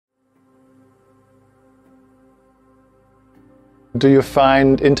Do you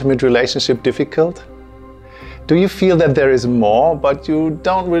find intimate relationship difficult? Do you feel that there is more, but you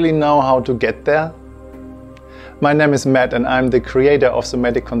don't really know how to get there? My name is Matt and I'm the creator of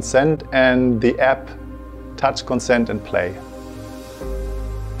Somatic Consent and the app Touch, Consent and Play.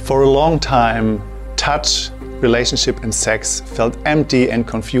 For a long time, touch, relationship and sex felt empty and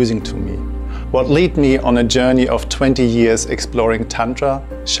confusing to me. What led me on a journey of 20 years exploring Tantra,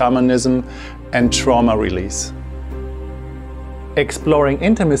 shamanism and trauma release. Exploring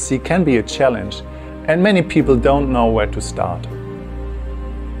intimacy can be a challenge and many people don't know where to start.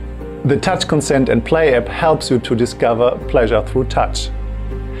 The Touch, Consent and Play app helps you to discover pleasure through touch.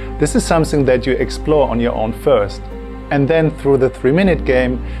 This is something that you explore on your own first, and then through the 3-minute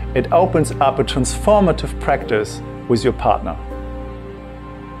game, it opens up a transformative practice with your partner.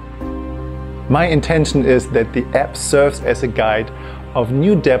 My intention is that the app serves as a guide of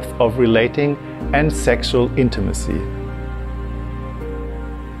new depth of relating and sexual intimacy.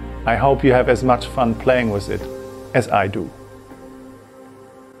 I hope you have as much fun playing with it as I do.